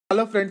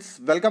Hello friends,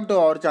 welcome to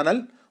our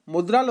channel.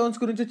 Mudra loans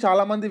గురించి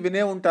చాలా మంది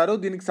వినే ఉంటారు.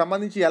 దీనికి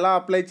సంబంధించి ఎలా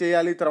అప్లై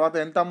చేయాలి, తర్వాత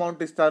ఎంత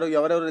అమౌంట్ ఇస్తారు,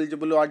 ఎవరెవరు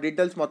ఎలిజిబుల్, ఆ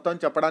డీటెయిల్స్ మొత్తం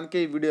చెప్పడానికి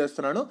ఈ వీడియో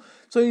ఇస్తున్నాను.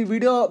 సో ఈ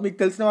వీడియో మీకు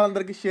తెలిసిన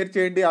వాళ్ళందరికీ షేర్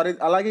చేయండి.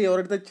 అలాగే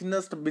ఎవరైతే చిన్న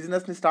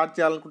బిజినెస్ని స్టార్ట్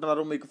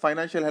చేయాలనుకుంటున్నారో, మీకు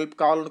ఫైనాన్షియల్ హెల్ప్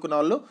కావాలనుకున్న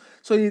వాళ్ళు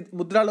సో ఈ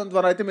ముద్రా లోన్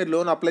ద్వారా అయితే మీరు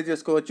లోన్ అప్లై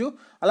చేసుకోవచ్చు.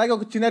 అలాగే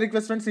ఒక చిన్న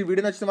రిక్వెస్ట్ ఫ్రెండ్స్, ఈ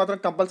వీడియో నచ్చితే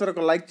మాత్రం కంపల్సరీ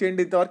ఒక లైక్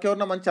చేయండి. ఇంతవరకు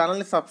ఎవరైనా మన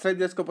ఛానల్ని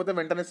సబ్స్క్రైబ్ చేసుకోకపోతే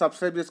వెంటనే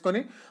సబ్స్క్రైబ్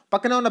చేసుకొని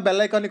పక్కనే ఉన్న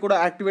బెల్ ఐకాన్ని కూడా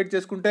యాక్టివేట్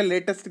చేసుకుంటే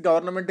లేటెస్ట్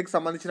గవర్నమెంట్కి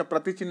సంబంధించిన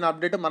ప్రతి చిన్న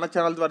అప్డేట్ మన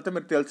ఛానల్ ద్వారా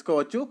మీరు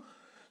తెలుసుకోవచ్చు.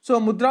 సో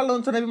ముద్రా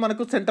లోన్స్ అనేవి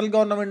మనకు సెంట్రల్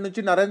గవర్నమెంట్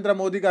నుంచి నరేంద్ర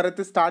మోదీ గారు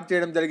అయితే స్టార్ట్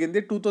చేయడం జరిగింది.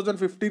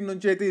 2015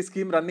 నుంచి అయితే ఈ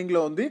స్కీమ్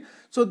రన్నింగ్లో ఉంది.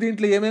 సో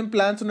దీంట్లో ఏమేమి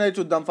ప్లాన్స్ ఉన్నాయో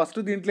చూద్దాం. ఫస్ట్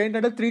దీంట్లో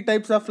ఏంటంటే 3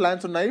 టైప్స్ ఆఫ్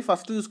ప్లాన్స్ ఉన్నాయి.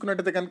 ఫస్ట్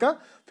చూసుకున్నట్టయితే కనుక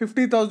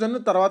 50,000,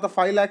 తర్వాత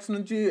 5 lakhs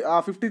నుంచి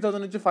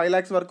 50,000 నుంచి 5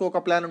 lakhs వరకు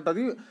ఒక ప్లాన్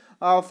ఉంటుంది.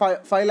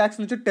 5 lakhs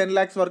నుంచి 10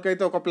 lakhs వరకు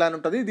అయితే ఒక ప్లాన్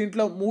ఉంటుంది.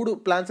 దీంట్లో 3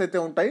 ప్లాన్స్ అయితే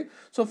ఉంటాయి.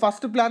 సో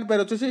ఫస్ట్ ప్లాన్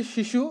పేరు వచ్చేసి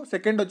శిశు,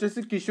 సెకండ్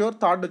వచ్చేసి కిషోర్,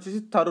 థర్డ్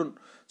వచ్చేసి తరుణ్.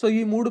 సో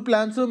ఈ 3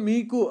 ప్లాన్స్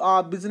మీకు ఆ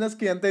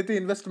బిజినెస్కి ఎంతైతే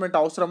ఇన్వెస్ట్మెంట్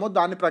అవసరమో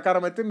దాని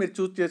ప్రకారం అయితే మీరు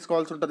చూస్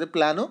చేసుకోవాల్సి ఉంటుంది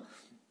ప్లాను.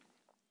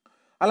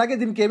 అలాగే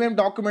దీనికి ఏమేమి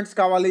డాక్యుమెంట్స్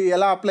కావాలి,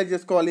 ఎలా అప్లై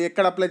చేసుకోవాలి,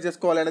 ఎక్కడ అప్లై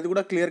చేసుకోవాలి అనేది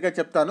కూడా క్లియర్గా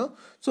చెప్తాను.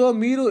 సో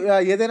మీరు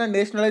ఏదైనా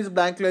నేషనలైజ్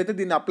బ్యాంక్లో అయితే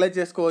దీన్ని అప్లై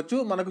చేసుకోవచ్చు.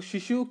 మనకు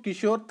శిశు,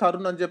 కిషోర్,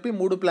 తరుణ్ అని చెప్పి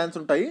 3 ప్లాన్స్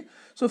ఉంటాయి.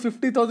 సో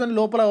 50,000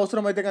 లోపల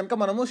అవసరం అయితే కనుక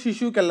మనము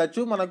శిశుకి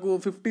వెళ్ళచ్చు. మనకు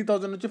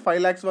 50,000 నుంచి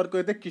 5 lakhs వరకు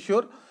అయితే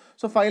కిషోర్,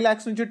 సో 5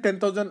 lakhs నుంచి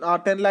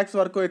 10 lakhs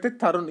వరకు అయితే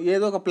తరుణ్.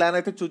 ఏదో ఒక ప్లాన్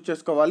అయితే చూస్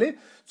చేసుకోవాలి.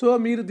 సో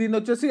మీరు దీన్ని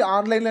వచ్చేసి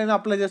ఆన్లైన్లో అయినా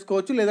అప్లై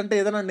చేసుకోవచ్చు, లేదంటే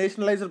ఏదైనా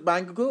నేషనలైజ్డ్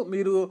బ్యాంకుకు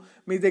మీరు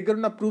మీ దగ్గర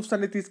ఉన్న ప్రూఫ్స్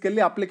అన్ని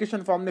తీసుకెళ్ళి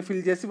అప్లికేషన్ ఫామ్ని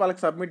ఫిల్ చేసి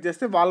వాళ్ళకి సబ్మిట్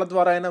చేస్తే వాళ్ళ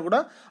ద్వారా అయినా కూడా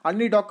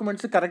అన్ని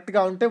డాక్యుమెంట్స్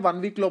కరెక్ట్గా ఉంటే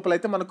 1 week లోపల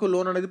అయితే మనకు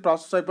లోన్ అనేది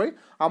ప్రాసెస్ అయిపోయి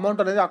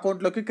అమౌంట్ అనేది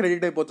అకౌంట్లోకి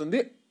క్రెడిట్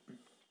అయిపోతుంది.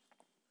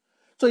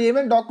 సో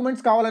ఏమేమి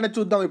డాక్యుమెంట్స్ కావాలనేది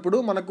చూద్దాం. ఇప్పుడు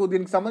మనకు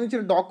దీనికి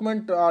సంబంధించిన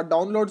డాక్యుమెంట్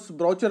డౌన్లోడ్స్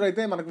బ్రౌచర్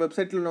అయితే మనకు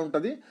వెబ్సైట్లోనే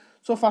ఉంటుంది.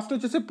 సో ఫస్ట్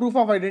వచ్చేసి ప్రూఫ్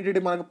ఆఫ్ ఐడెంటిటీ,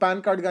 మనకు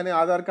పాన్ కార్డ్ కానీ,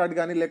 ఆధార్ కార్డ్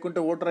కానీ, లేకుంటే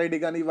ఓటర్ ఐడి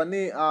కానీ,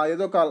 ఇవన్నీ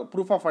ఏదో ఒక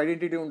ప్రూఫ్ ఆఫ్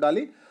ఐడెంటిటీ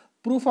ఉండాలి.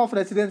 ప్రూఫ్ ఆఫ్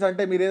రెసిడెన్స్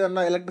అంటే మీరు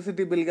ఏదన్నా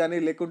ఎలక్ట్రిసిటీ బిల్ కానీ,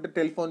 లేకుంటే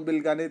టెలిఫోన్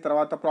బిల్ కానీ,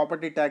 తర్వాత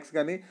ప్రాపర్టీ ట్యాక్స్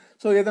కానీ,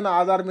 సో ఏదైనా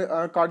ఆధార్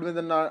కార్డు మీద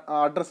ఉన్న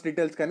అడ్రస్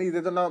డీటెయిల్స్ కానీ, ఇది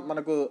ఏదైనా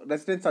మనకు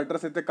రెసిడెన్స్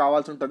అడ్రస్ అయితే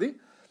కావాల్సి ఉంటుంది.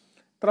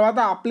 తర్వాత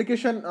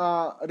అప్లికేషన్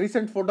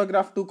రీసెంట్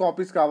ఫోటోగ్రాఫ్ 2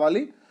 copies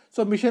కావాలి.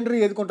 సో మిషనరీ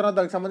ఏది కొంటున్నారో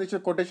దానికి సంబంధించిన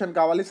కొటేషన్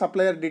కావాలి,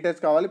 సప్లయర్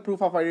డీటెయిల్స్ కావాలి,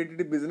 ప్రూఫ్ ఆఫ్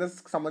ఐడెంటిటీ,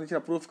 బిజినెస్కి సంబంధించిన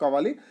ప్రూఫ్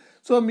కావాలి.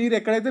 సో మీరు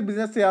ఎక్కడైతే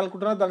బిజినెస్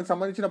చేయాలనుకుంటున్నారో దానికి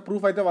సంబంధించిన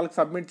ప్రూఫ్ అయితే వాళ్ళకి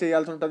సబ్మిట్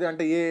చేయాల్సి ఉంటుంది.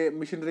 అంటే ఏ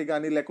మిషనరీ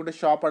కానీ, లేకుంటే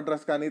షాప్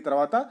అడ్రస్ కానీ.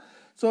 తర్వాత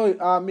సో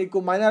మీకు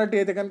మైనారిటీ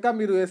అయితే కనుక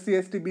మీరు SC,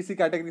 ST, BC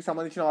కేటగిరీకి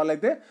సంబంధించిన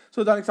వాళ్ళైతే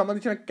సో దానికి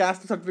సంబంధించిన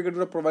క్యాస్ట్ సర్టిఫికేట్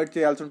కూడా ప్రొవైడ్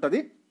చేయాల్సి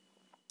ఉంటుంది.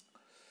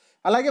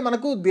 అలాగే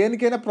మనకు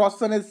దేనికైనా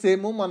ప్రాసెస్ అనేది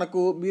సేమ్.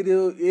 మనకు మీరు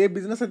ఏ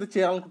బిజినెస్ అయితే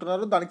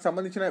చేయాలనుకుంటున్నారో దానికి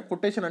సంబంధించిన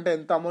కొటేషన్, అంటే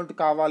ఎంత అమౌంట్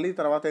కావాలి,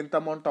 తర్వాత ఎంత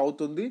అమౌంట్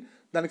అవుతుంది,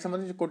 దానికి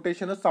సంబంధించిన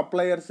కొటేషన్,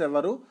 సప్లయర్స్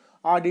ఎవరు,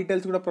 ఆ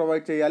డీటెయిల్స్ కూడా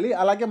ప్రొవైడ్ చేయాలి.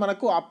 అలాగే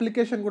మనకు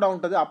అప్లికేషన్ కూడా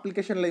ఉంటుంది.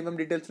 అప్లికేషన్లో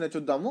ఏమేమి డీటెయిల్స్ ఉన్నాయో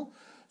చూద్దాము.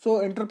 సో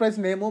ఎంటర్ప్రైజ్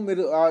నేము,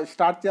 మీరు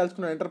స్టార్ట్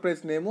చేయాల్సిన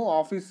ఎంటర్ప్రైజ్ నేము,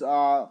 ఆఫీస్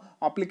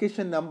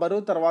అప్లికేషన్ నెంబరు,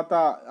 తర్వాత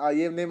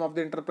ఏ నేమ్ ఆఫ్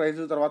ది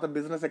ఎంటర్ప్రైజ్, తర్వాత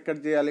బిజినెస్ ఎక్కడ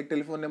చేయాలి,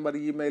 టెలిఫోన్ నెంబర్,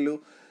 ఈమెయిల్.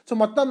 సో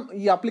మొత్తం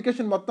ఈ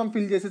అప్లికేషన్ మొత్తం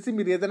ఫిల్ చేసేసి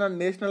మీరు ఏదైనా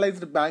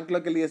నేషనలైజ్డ్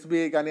బ్యాంక్లోకి వెళ్ళి,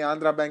 SBI కానీ,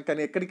 ఆంధ్ర బ్యాంక్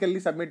కానీ, ఎక్కడికి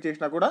వెళ్ళి సబ్మిట్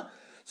చేసినా కూడా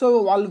సో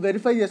వాళ్ళు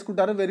వెరిఫై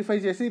చేసుకుంటారు. వెరిఫై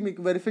చేసి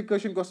మీకు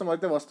వెరిఫికేషన్ కోసం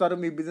అయితే వస్తారు,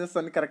 మీ బిజినెస్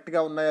అన్ని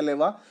కరెక్ట్గా ఉన్నాయా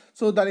లేవా.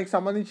 సో దానికి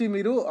సంబంధించి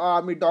మీరు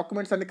మీ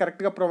డాక్యుమెంట్స్ అన్ని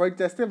కరెక్ట్గా ప్రొవైడ్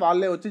చేస్తే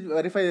వాళ్ళే వచ్చి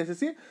వెరిఫై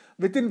చేసేసి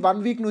వితిన్ 1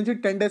 week నుంచి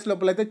 10 days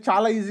లోపల అయితే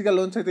చాలా ఈజీగా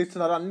లోన్స్ అయితే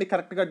ఇస్తున్నారు, అన్ని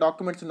కరెక్ట్గా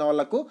డాక్యుమెంట్స్ ఉన్న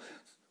వాళ్ళకు.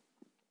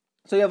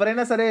 సో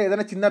ఎవరైనా సరే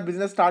ఏదైనా చిన్న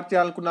బిజినెస్ స్టార్ట్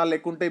చేయాలనుకున్నా,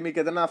 లేకుంటే మీకు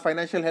ఏదైనా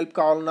ఫైనాన్షియల్ హెల్ప్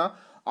కావాలన్నా,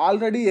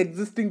 ఆల్రెడీ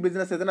ఎగ్జిస్టింగ్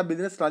బిజినెస్ ఏదైనా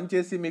బిజినెస్ రన్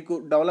చేసి మీకు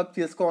డెవలప్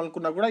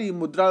చేసుకోవాలనుకున్నా కూడా ఈ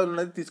ముద్రా లోన్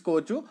అనేది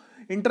తీసుకోవచ్చు.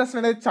 ఇంట్రెస్ట్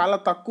అనేది చాలా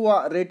తక్కువ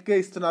రేట్కే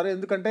ఇస్తున్నారు.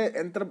 ఎందుకంటే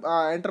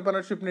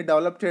ఎంటర్‌ప్రెన్యూర్‌షిప్ని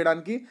డెవలప్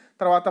చేయడానికి,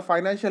 తర్వాత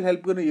ఫైనాన్షియల్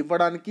హెల్ప్ని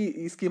ఇవ్వడానికి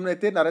ఈ స్కీమ్ని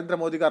అయితే నరేంద్ర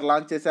మోదీ గారు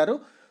లాంచ్ చేశారు.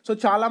 సో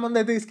చాలామంది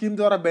అయితే ఈ స్కీమ్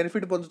ద్వారా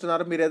బెనిఫిట్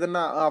పొందుతున్నారు. మీరు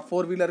ఏదైనా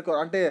 4-wheeler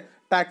అంటే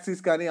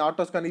ట్యాక్సీస్ కానీ,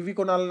 ఆటోస్ కానీ ఇవి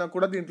కొనాలన్నా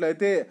కూడా దీంట్లో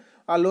అయితే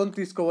ఆ లోన్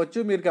తీసుకోవచ్చు.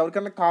 మీరు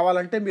ఎవరికైనా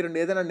కావాలంటే మీరు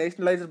ఏదైనా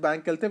నేషనలైజ్డ్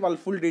బ్యాంక్కి వెళ్తే వాళ్ళు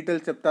ఫుల్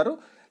డీటెయిల్స్ చెప్తారు.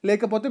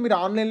 లేకపోతే మీరు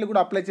ఆన్లైన్లో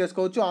కూడా అప్లై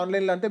చేసుకోవచ్చు.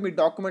 ఆన్లైన్లో అంటే మీ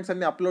డాక్యుమెంట్స్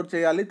అన్ని అప్లోడ్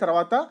చేయాలి.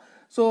 తర్వాత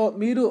సో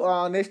మీరు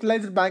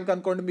నేషనలైజ్డ్ బ్యాంక్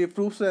అనుకోండి, మీ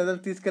ప్రూఫ్స్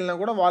ఏదైనా తీసుకెళ్ళినా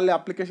కూడా వాళ్ళే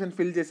అప్లికేషన్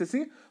ఫిల్ చేసేసి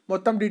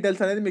మొత్తం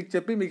డీటెయిల్స్ అనేది మీకు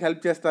చెప్పి మీకు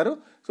హెల్ప్ చేస్తారు.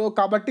 సో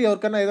కాబట్టి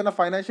ఎవరికైనా ఏదైనా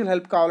ఫైనాన్షియల్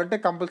హెల్ప్ కావాలంటే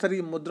కంపల్సరీ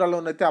ముద్రా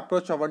లోన్ అయితే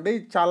అప్రోచ్ అవ్వండి.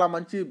 చాలా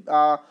మంచి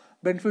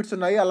బెనిఫిట్స్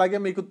ఉన్నాయి. అలాగే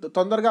మీకు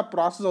తొందరగా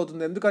ప్రాసెస్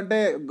అవుతుంది. ఎందుకంటే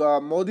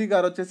మోదీ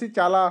గారు వచ్చేసి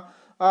చాలా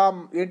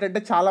ఏంటంటే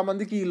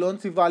చాలామందికి ఈ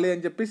లోన్స్ ఇవ్వాలి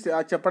అని చెప్పి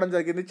చెప్పడం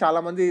జరిగింది.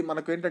 చాలామంది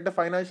మనకు ఏంటంటే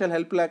ఫైనాన్షియల్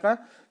హెల్ప్ లేక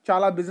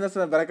చాలా బిజినెస్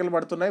వెనకలు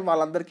పడుతున్నాయి.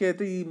 వాళ్ళందరికీ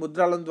అయితే ఈ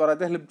ముద్రా లోన్ ద్వారా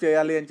అయితే హెల్ప్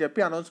చేయాలి అని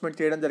చెప్పి అనౌన్స్మెంట్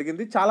చేయడం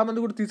జరిగింది.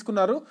 చాలామంది కూడా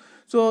తీసుకున్నారు.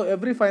 సో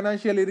ఎవ్రీ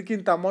ఫైనాన్షియల్ ఇయర్కి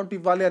ఇంత అమౌంట్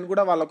ఇవ్వాలి అని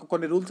కూడా వాళ్ళకు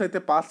కొన్ని రూల్స్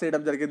అయితే పాస్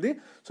చేయడం జరిగింది.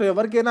 సో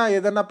ఎవరికైనా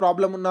ఏదైనా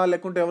ప్రాబ్లం ఉన్నా,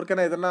 లేకుంటే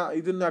ఎవరికైనా ఏదైనా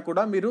ఇది ఉన్నా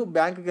కూడా మీరు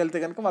బ్యాంకుకి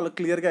వెళ్తే కనుక వాళ్ళు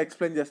క్లియర్గా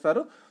ఎక్స్ప్లెయిన్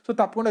చేస్తారు. సో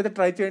తప్పకుండా అయితే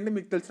ట్రై చేయండి.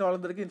 మీకు తెలిసిన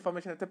వాళ్ళందరికీ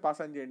ఇన్ఫర్మేషన్ అయితే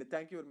పాస్ ఆన్ చేయండి.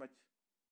 Thank you very much.